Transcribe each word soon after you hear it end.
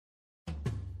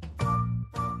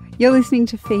You're listening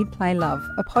to Feed, Play, Love,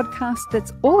 a podcast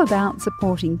that's all about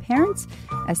supporting parents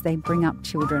as they bring up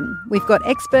children. We've got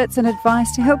experts and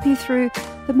advice to help you through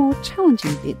the more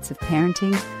challenging bits of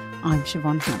parenting. I'm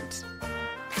Siobhan Hunt.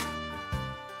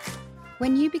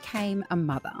 When you became a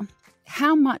mother,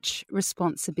 how much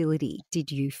responsibility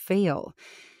did you feel?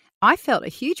 I felt a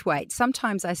huge weight.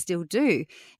 Sometimes I still do.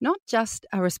 Not just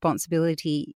a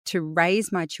responsibility to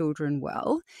raise my children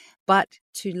well, but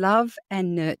to love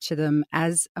and nurture them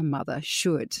as a mother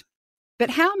should.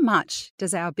 But how much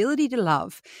does our ability to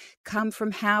love come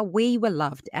from how we were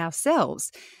loved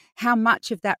ourselves? How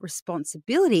much of that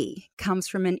responsibility comes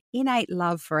from an innate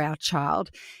love for our child,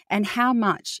 and how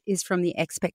much is from the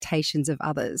expectations of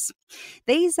others?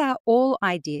 These are all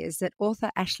ideas that author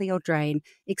Ashley Audrain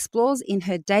explores in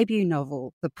her debut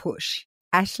novel, The Push.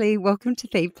 Ashley, welcome to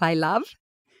Feed, Play, Love.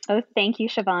 Oh, thank you,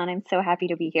 Siobhan. I'm so happy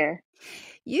to be here.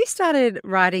 You started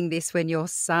writing this when your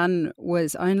son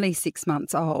was only 6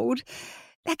 months old.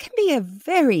 That can be a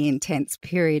very intense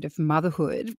period of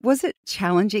motherhood. Was it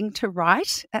challenging to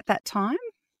write at that time?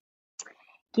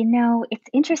 You know, it's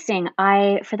interesting.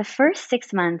 For the first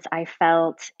 6 months, I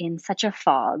felt in such a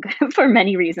fog for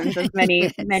many reasons, as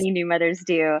Yes. many new mothers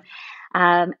do.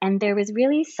 And there was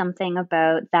really something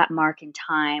about that mark in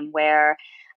time where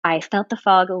I felt the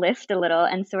fog lift a little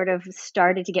and sort of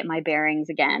started to get my bearings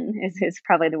again, is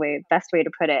probably the best way to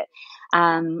put it.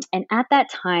 And at that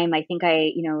time, I think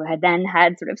I, had then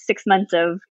had sort of 6 months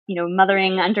of,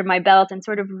 mothering under my belt and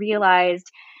sort of realized,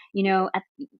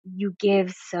 you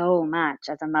give so much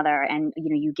as a mother, and,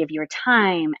 you give your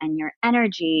time and your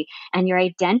energy, and your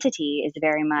identity is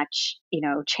very much,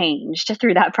 changed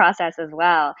through that process as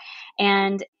well.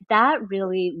 And that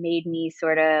really made me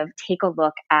sort of take a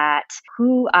look at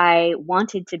who I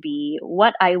wanted to be,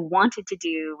 what I wanted to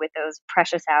do with those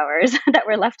precious hours that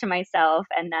were left to myself,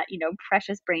 and that,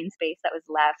 precious brain space that was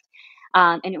left.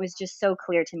 And it was just so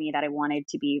clear to me that I wanted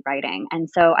to be writing. And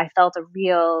so I felt a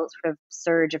real sort of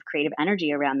surge of creative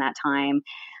energy around that time,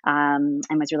 and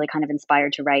was really kind of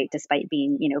inspired to write despite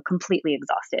being, completely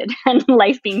exhausted and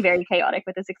life being very chaotic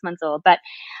with a 6 months old. But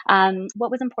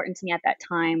what was important to me at that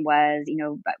time was,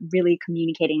 really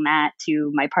communicating that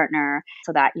to my partner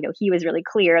so that, he was really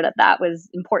clear that that was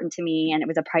important to me and it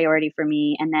was a priority for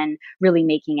me, and then really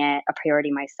making it a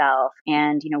priority myself.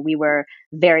 And, we were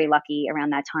very lucky around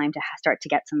that time to start to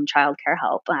get some childcare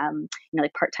help,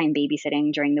 like part-time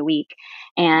babysitting during the week.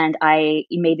 And I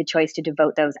made the choice to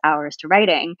devote those hours to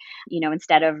writing,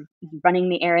 instead of running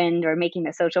the errand or making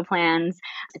the social plans,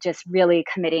 just really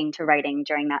committing to writing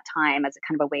during that time as a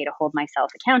kind of a way to hold myself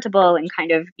accountable and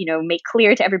kind of, make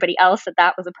clear to everybody else that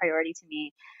that was a priority to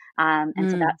me.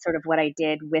 So that's sort of what I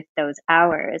did with those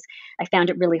hours. I found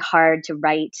it really hard to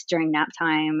write during nap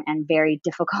time and very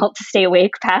difficult to stay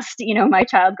awake past, my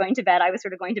child going to bed. I was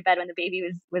sort of going to bed when the baby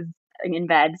was in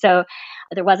bed. So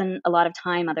there wasn't a lot of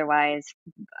time. Otherwise,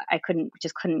 I couldn't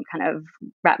kind of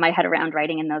wrap my head around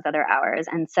writing in those other hours.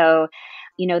 And so,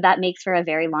 that makes for a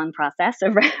very long process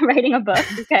of writing a book,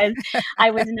 because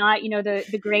I was not,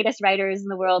 the greatest writers in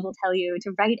the world will tell you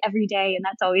to write every day. And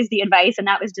that's always the advice. And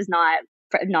that was just not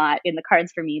in the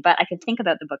cards for me. But I could think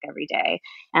about the book every day,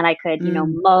 and I could,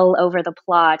 mull over the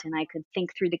plot, and I could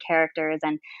think through the characters.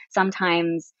 And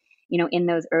sometimes, in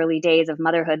those early days of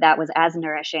motherhood, that was as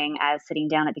nourishing as sitting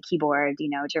down at the keyboard,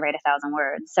 to write 1,000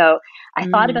 words. So I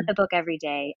thought about the book every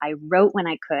day. I wrote when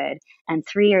I could. And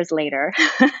 3 years later,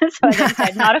 so as I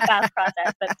said, not a fast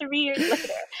process, but 3 years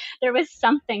later, there was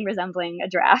something resembling a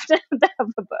draft of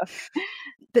a book.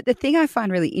 But the thing I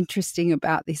find really interesting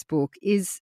about this book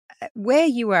is where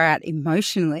you are at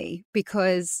emotionally,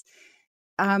 because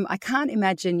I can't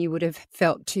imagine you would have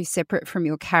felt too separate from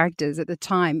your characters at the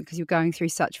time, because you're going through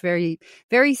such very,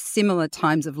 very similar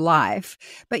times of life.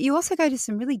 But you also go to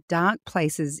some really dark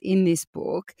places in this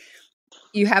book.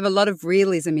 You have a lot of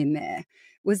realism in there.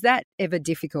 Was that ever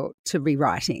difficult to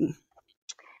rewriting?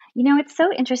 It's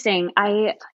so interesting.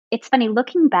 It's funny,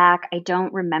 looking back, I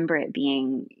don't remember it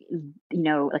being,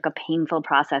 like a painful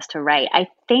process to write. I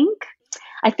think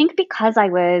because I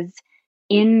was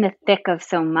in the thick of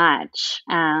so much,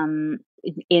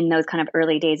 in those kind of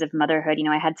early days of motherhood,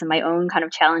 I had my own kind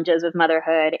of challenges with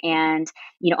motherhood, and,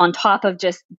 on top of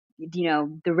just,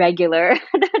 the regular,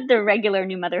 the regular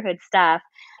new motherhood stuff,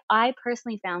 I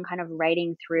personally found kind of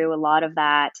writing through a lot of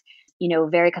that,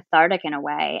 very cathartic in a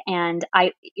way. And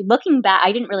looking back,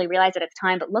 I didn't really realize it at the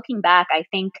time, but looking back, I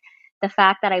think the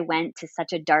fact that I went to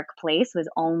such a dark place was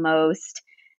almost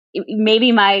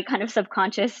maybe my kind of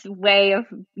subconscious way of,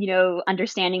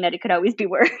 understanding that it could always be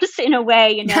worse in a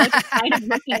way, just kind of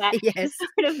looking at, Yes.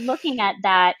 sort of looking at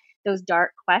that those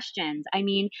dark questions. I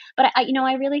mean, but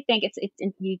I really think it's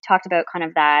you talked about kind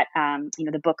of that,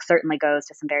 the book certainly goes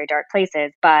to some very dark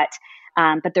places, but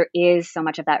there is so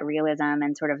much of that realism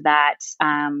and sort of that,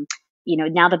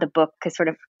 now that the book is sort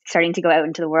of starting to go out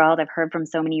into the world, I've heard from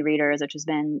so many readers, which has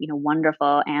been,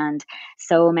 wonderful. And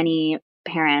so many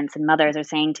parents and mothers are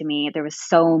saying to me there was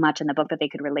so much in the book that they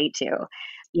could relate to,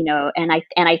 and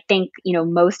I think,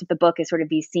 most of the book is sort of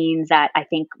these scenes that I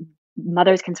think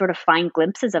mothers can sort of find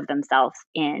glimpses of themselves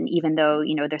in, even though,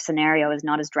 their scenario is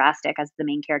not as drastic as the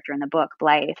main character in the book,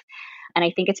 Blythe. And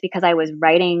I think it's because I was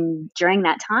writing during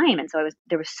that time. And so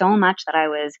there was so much that I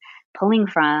was pulling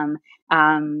from,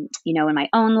 in my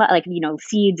own,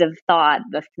 seeds of thought,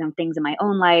 of things in my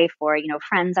own life, or,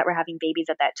 friends that were having babies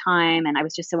at that time. And I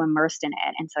was just so immersed in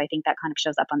it. And so I think that kind of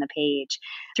shows up on the page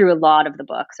through a lot of the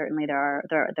book. Certainly there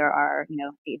are,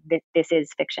 this is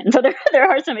fiction. So there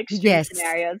are some extreme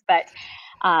scenarios, but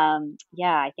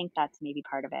I think that's maybe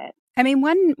part of it. I mean,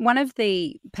 one of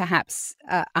the perhaps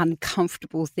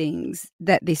uncomfortable things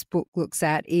that this book looks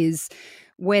at is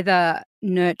whether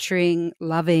nurturing,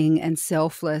 loving and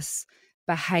selfless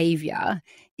behaviour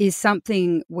is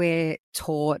something we're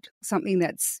taught, something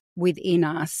that's within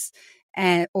us,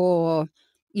 or,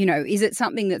 is it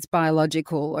something that's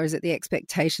biological, or is it the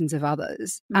expectations of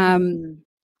others? Mm-hmm.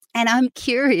 And I'm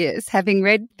curious, having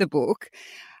read the book,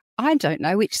 I don't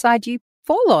know which side you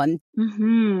fall on.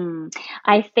 Mm-hmm.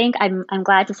 I think I'm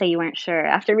glad to say you weren't sure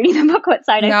after reading the book what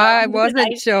side I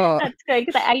wasn't sure. That's good,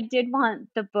 because I did want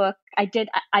the book.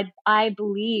 I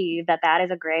believe that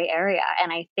is a gray area,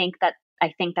 and I think that's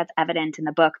evident in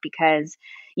the book because,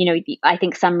 I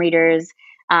think some readers,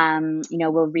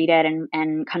 will read it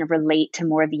and kind of relate to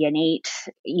more of the innate,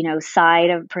 side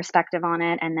of perspective on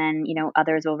it. And then,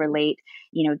 others will relate,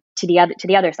 to the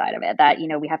other side of it, that,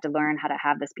 we have to learn how to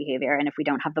have this behavior. And if we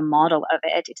don't have the model of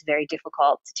it, it's very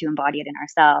difficult to embody it in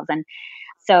ourselves. And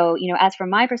so, as from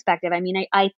my perspective, I mean,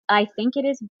 I think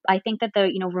I think that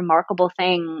the, remarkable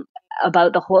thing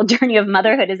about the whole journey of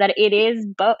motherhood is that it is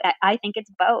both. I think it's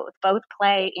both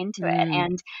play into it.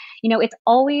 And, it's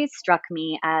always struck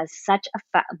me as such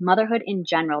motherhood in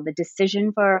general, the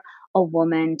decision for a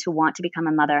woman to want to become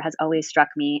a mother has always struck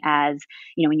me as,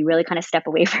 when you really kind of step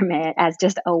away from it, as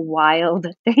just a wild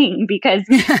thing, because,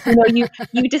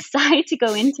 you decide to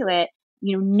go into it,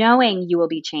 knowing you will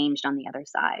be changed on the other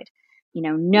side,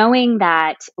 knowing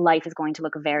that life is going to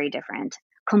look very different,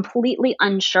 completely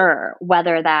unsure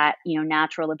whether that,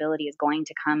 natural ability is going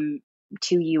to come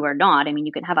to you or not. I mean,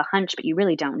 you can have a hunch, but you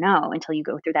really don't know until you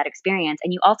go through that experience.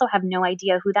 And you also have no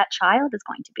idea who that child is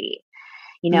going to be,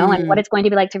 and what it's going to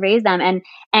be like to raise them.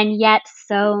 And yet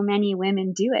so many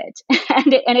women do it.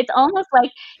 and it's almost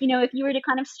like, if you were to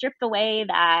kind of strip away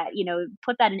that,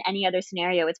 put that in any other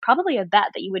scenario, it's probably a bet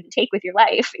that you wouldn't take with your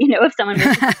life, if someone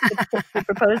was to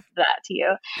propose that to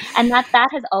you. And that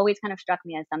has always kind of struck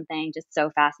me as something just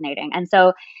so fascinating. And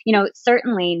so,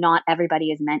 certainly not everybody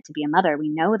is meant to be a mother. We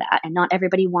know that. And not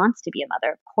everybody wants to be a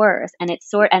mother, of course. And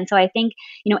so I think,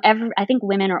 I think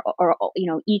women are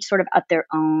each sort of at their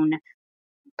own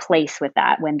place with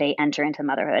that when they enter into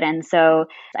motherhood. And so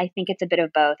I think it's a bit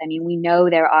of both. I mean, we know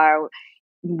there are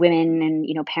women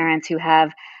and, parents who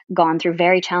have gone through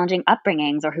very challenging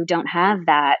upbringings or who don't have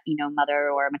that, mother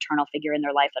or maternal figure in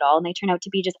their life at all. And they turn out to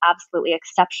be just absolutely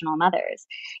exceptional mothers,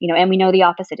 and we know the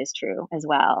opposite is true as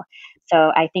well. So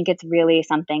I think it's really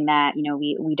something that,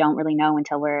 we don't really know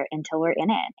until we're in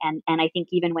it. And I think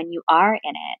even when you are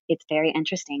in it, it's very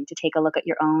interesting to take a look at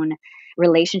your own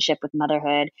relationship with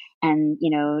motherhood and,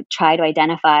 try to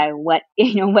identify what,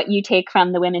 what you take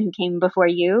from the women who came before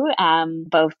you,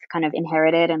 both kind of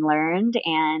inherited and learned,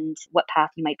 and what path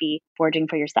you might be forging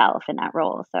for yourself in that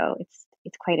role. So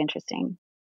it's quite interesting.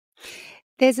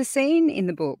 There's a scene in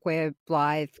the book where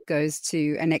Blythe goes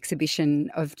to an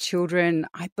exhibition of children,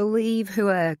 I believe, who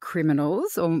are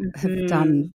criminals or have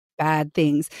done bad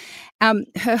things.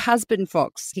 Her husband,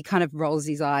 Fox, he kind of rolls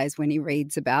his eyes when he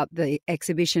reads about the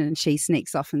exhibition and she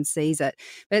sneaks off and sees it.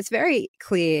 But it's very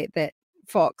clear that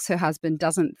Fox, her husband,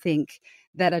 doesn't think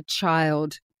that a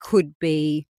child could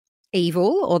be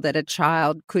evil or that a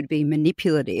child could be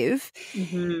manipulative.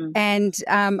 And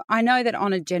I know that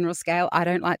on a general scale, I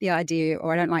don't like the idea,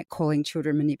 or I don't like calling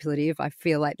children manipulative. I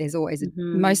feel like there's always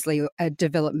mostly a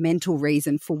developmental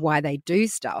reason for why they do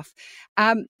stuff.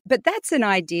 But that's an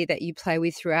idea that you play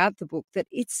with throughout the book, that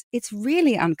it's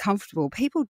really uncomfortable.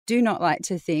 People do not like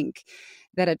to think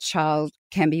that a child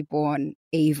can be born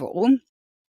evil.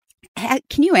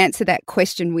 Can you answer that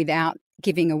question without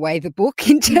giving away the book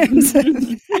in terms of...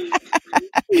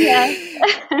 Yeah.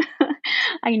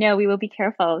 I know, we will be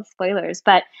careful, spoilers,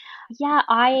 but Yeah,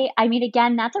 I mean,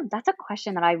 again, that's a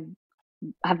question that I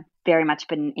have very much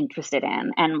been interested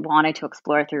in and wanted to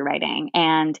explore through writing.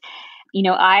 And,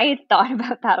 I thought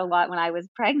about that a lot when I was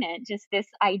pregnant, just this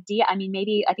idea. I mean,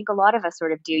 maybe I think a lot of us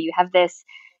sort of do. You have this,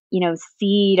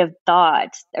 seed of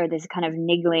thought or this kind of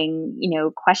niggling,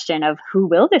 question of who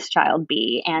will this child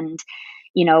be? And,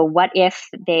 what if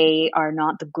they are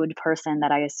not the good person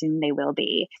that I assume they will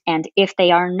be? And if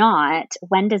they are not,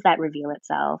 when does that reveal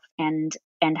itself? And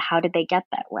how did they get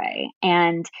that way?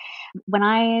 And when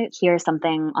I hear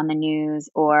something on the news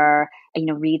or,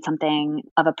 read something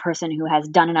of a person who has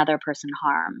done another person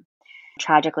harm,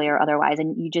 tragically or otherwise,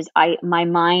 and my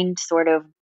mind sort of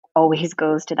always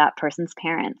goes to that person's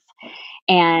parents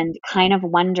and kind of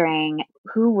wondering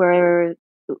who are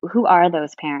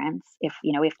those parents, if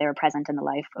they were present in the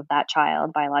life of that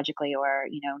child biologically or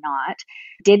not.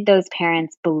 Did those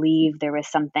parents believe there was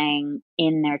something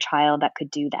in their child that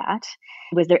could do that?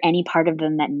 Was there any part of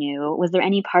them that knew? Was there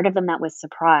any part of them that was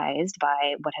surprised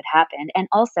by what had happened? And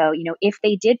also, if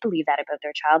they did believe that about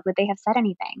their child, would they have said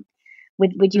anything?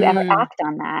 Would you ever Mm. act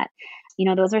on that?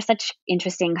 Those are such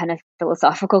interesting kind of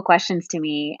philosophical questions to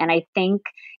me. And I think,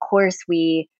 of course,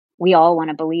 we all want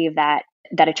to believe that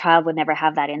a child would never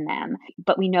have that in them,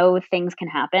 but we know things can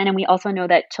happen, and we also know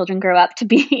that children grow up to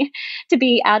be to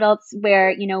be adults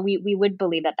where we would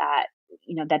believe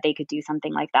that they could do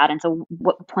something like that. And so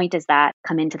what point does that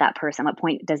come into that person? What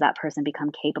point does that person become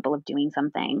capable of doing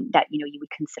something that you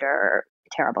would consider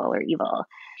terrible or evil?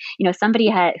 Somebody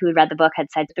who had read the book had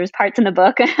said there's parts in the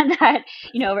book that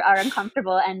are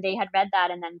uncomfortable, and they had read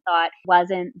that and then thought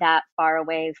wasn't that far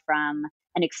away from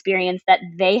an experience that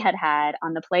they had had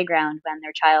on the playground when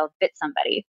their child bit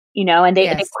somebody. And they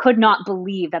Yes. could not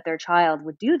believe that their child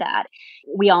would do that.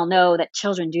 We all know that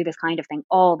children do this kind of thing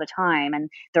all the time, and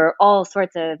there are all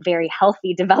sorts of very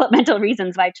healthy developmental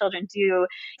reasons why children do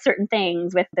certain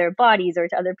things with their bodies or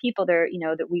to other people.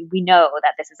 That we know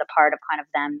that this is a part of kind of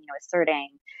them, asserting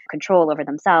control over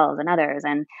themselves and others,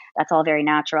 and that's all very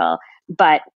natural.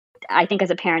 But I think as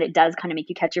a parent, it does kind of make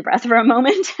you catch your breath for a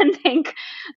moment and think,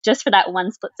 just for that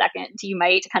one split second, you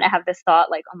might kind of have this thought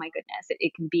like, oh my goodness,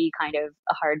 it can be kind of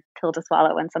a hard pill to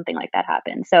swallow when something like that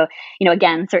happens. So,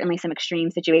 again, certainly some extreme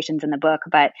situations in the book,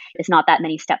 but it's not that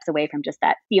many steps away from just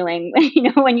that feeling,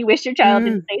 when you wish your child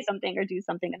didn't Mm. say something or do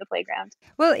something in the playground.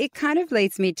 Well, it kind of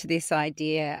leads me to this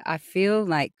idea. I feel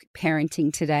like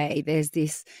parenting today, there's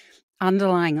this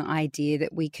underlying idea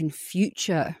that we can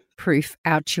future proof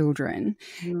our children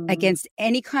Mm. against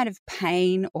any kind of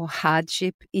pain or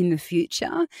hardship in the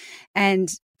future. And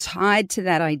tied to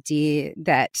that idea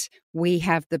that we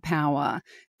have the power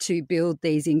to build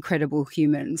these incredible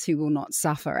humans who will not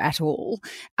suffer at all,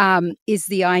 is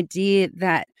the idea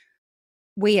that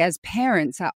we as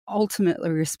parents are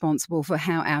ultimately responsible for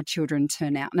how our children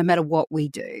turn out, no matter what we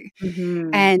do.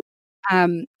 Hmm. And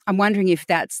I'm wondering if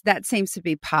that seems to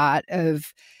be part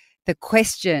of the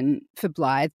question for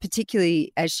Blythe,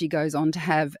 particularly as she goes on to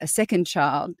have a second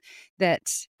child. That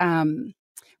well,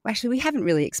 actually, we haven't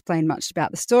really explained much about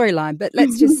the storyline, but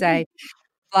let's just say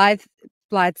Blythe.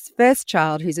 Blythe's first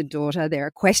child, who's a daughter, there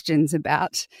are questions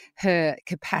about her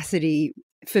capacity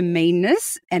for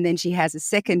meanness. And then she has a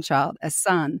second child, a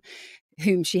son,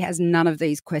 whom she has none of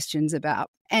these questions about.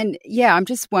 And yeah, I'm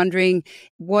just wondering,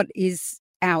 what is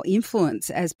our influence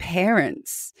as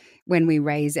parents when we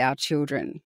raise our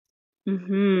children?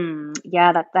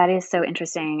 Yeah, that is so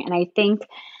interesting. And I think,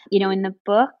 in the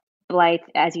book, Blythe,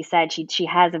 as you said, she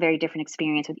has a very different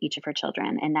experience with each of her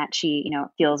children, and that she,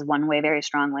 feels one way very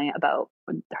strongly about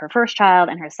her first child,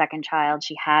 and her second child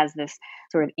she has this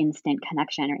sort of instant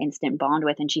connection or instant bond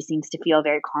with, and she seems to feel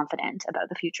very confident about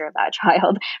the future of that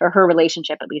child, or her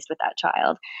relationship at least with that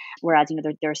child. Whereas,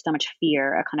 there's so much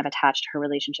fear kind of attached to her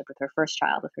relationship with her first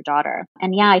child, with her daughter.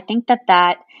 And yeah, I think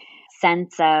that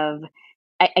sense of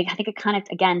I think it kind of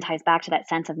again ties back to that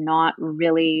sense of not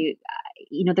really,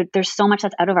 there's so much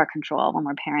that's out of our control when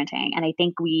we're parenting. And I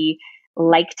think we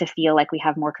like to feel like we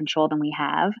have more control than we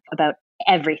have about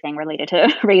everything related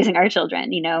to raising our children,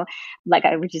 like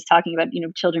I was just talking about,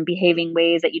 children behaving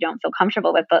ways that you don't feel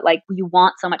comfortable with, but like you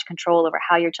want so much control over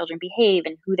how your children behave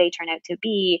and who they turn out to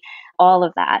be, all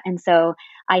of that. And so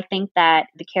I think that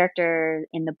the character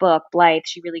in the book, Blythe,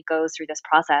 she really goes through this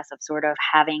process of sort of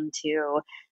having to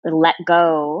let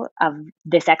go of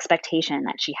this expectation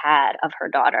that she had of her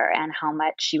daughter and how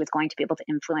much she was going to be able to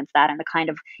influence that and the kind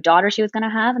of daughter she was going to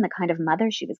have and the kind of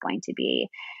mother she was going to be.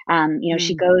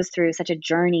 She Mm. goes through such a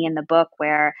journey in the book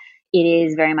where it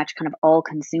is very much kind of all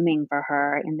consuming for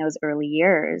her in those early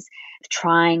years,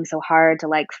 trying so hard to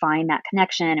like find that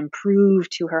connection and prove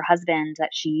to her husband that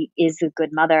she is a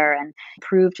good mother, and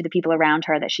prove to the people around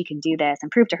her that she can do this,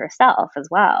 and prove to herself as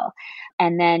well.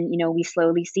 And then, we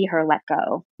slowly see her let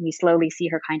go. We slowly see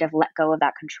her kind of let go of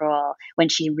that control when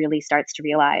she really starts to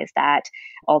realize that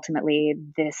ultimately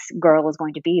this girl is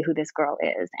going to be who this girl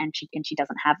is, and she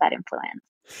doesn't have that influence.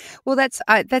 Well,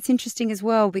 that's interesting as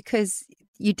well, because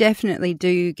you definitely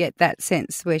do get that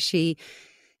sense where she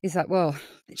is like, well,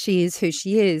 she is who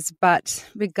she is, but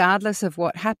regardless of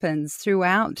what happens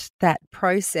throughout that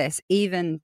process,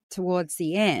 even towards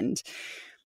the end,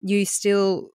 you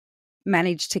still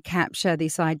manage to capture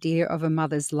this idea of a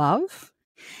mother's love.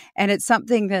 And it's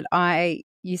something that I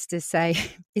used to say,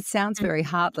 it sounds very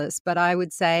heartless, but I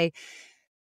would say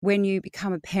when you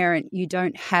become a parent, you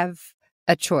don't have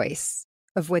a choice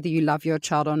of whether you love your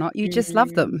child or not. You just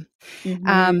love them.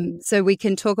 So we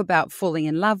can talk about falling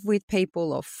in love with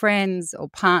people or friends or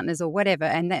partners or whatever,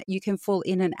 and that you can fall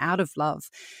in and out of love.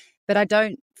 But I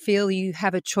don't feel you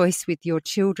have a choice with your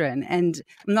children. And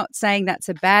I'm not saying that's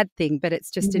a bad thing, but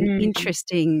it's just an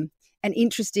interesting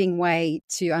way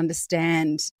to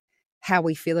understand how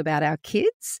we feel about our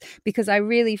kids, because I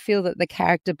really feel that the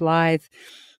character Blythe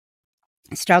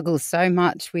struggles so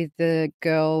much with the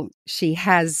girl she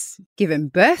has given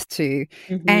birth to,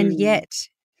 and yet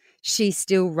you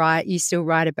still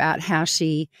write about how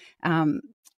she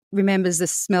remembers the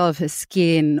smell of her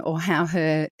skin or how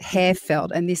her hair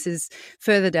felt, and this is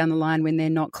further down the line when they're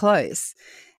not close.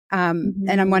 And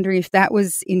I'm wondering if that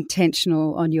was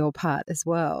intentional on your part as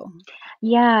well.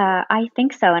 Yeah, I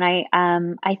think so. And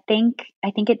I think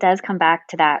it does come back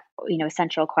to that,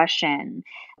 central question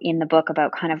in the book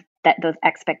about kind of those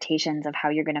expectations of how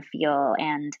you're going to feel.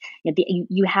 And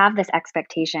you have this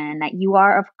expectation that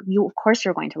of course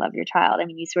you're going to love your child. I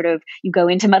mean, you go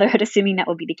into motherhood assuming that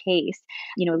will be the case.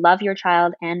 Love your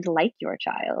child and like your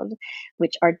child,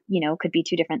 which are, could be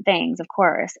two different things, of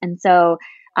course. And so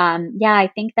I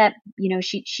think that,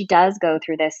 she does go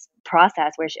through this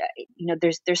process where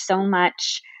there's so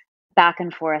much back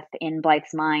and forth in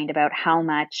Blythe's mind about how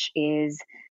much is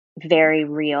very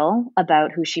real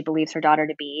about who she believes her daughter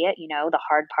to be, the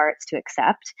hard parts to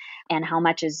accept, and how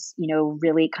much is,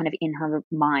 really kind of in her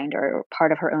mind or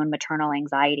part of her own maternal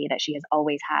anxiety that she has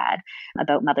always had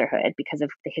about motherhood because of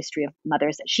the history of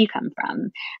mothers that she come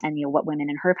from and, what women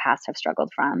in her past have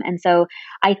struggled from. And so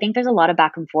I think there's a lot of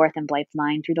back and forth in Blythe's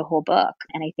mind through the whole book.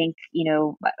 And I think,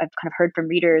 I've kind of heard from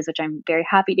readers, which I'm very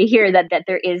happy to hear, that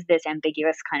there is this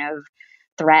ambiguous kind of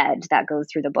thread that goes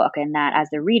through the book, and that as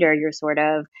the reader, you're sort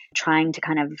of trying to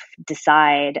kind of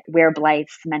decide where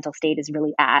Blythe's mental state is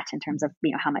really at in terms of,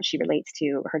 how much she relates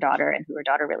to her daughter and who her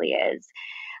daughter really is.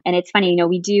 And it's funny,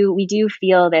 we do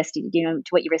feel this, to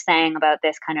what you were saying about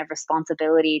this kind of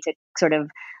responsibility to sort of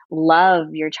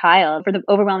love your child. For the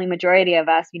overwhelming majority of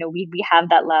us, we have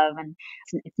that love, and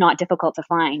it's not difficult to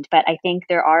find. But I think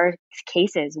there are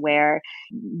cases where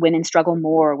women struggle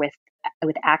more with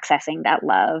accessing that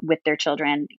love with their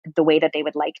children the way that they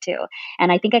would like to.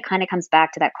 And I think it kind of comes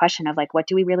back to that question of like, what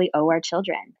do we really owe our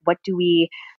children?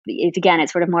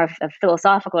 It's sort of more of a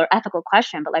philosophical or ethical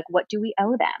question, but like, what do we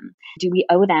owe them? Do we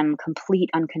owe them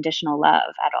complete unconditional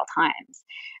love at all times?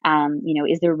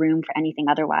 Is there room for anything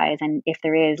otherwise? And if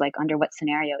there is, like, under what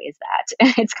scenario is that?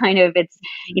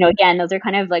 Again, those are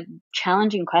kind of like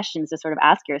challenging questions to sort of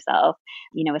ask yourself,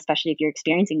 especially if you're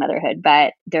experiencing motherhood,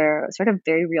 but they're sort of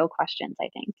very real questions, I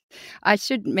think. I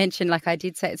should mention, like I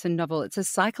did say, it's a novel. It's a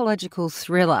psychological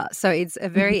thriller. So it's a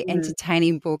very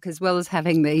entertaining book, as well as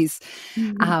having these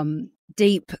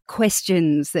deep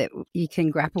questions that you can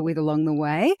grapple with along the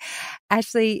way.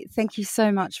 Ashley, thank you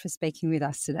so much for speaking with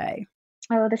us today.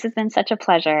 Oh, this has been such a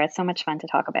pleasure. It's so much fun to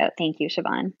talk about. Thank you,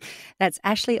 Siobhan. That's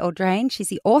Ashley Audrain. She's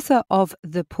the author of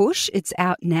The Push. It's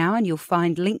out now, and you'll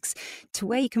find links to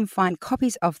where you can find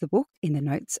copies of the book in the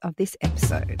notes of this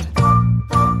episode.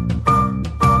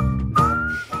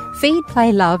 Feed,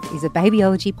 Play, Love is a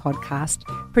babyology podcast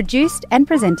produced and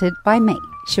presented by me,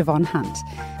 Siobhan Hunt.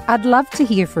 I'd love to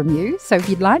hear from you, so if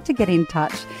you'd like to get in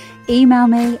touch, email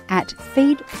me at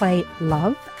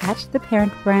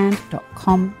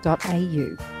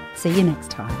feedplaylove@theparentbrand.com.au. See you next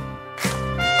time.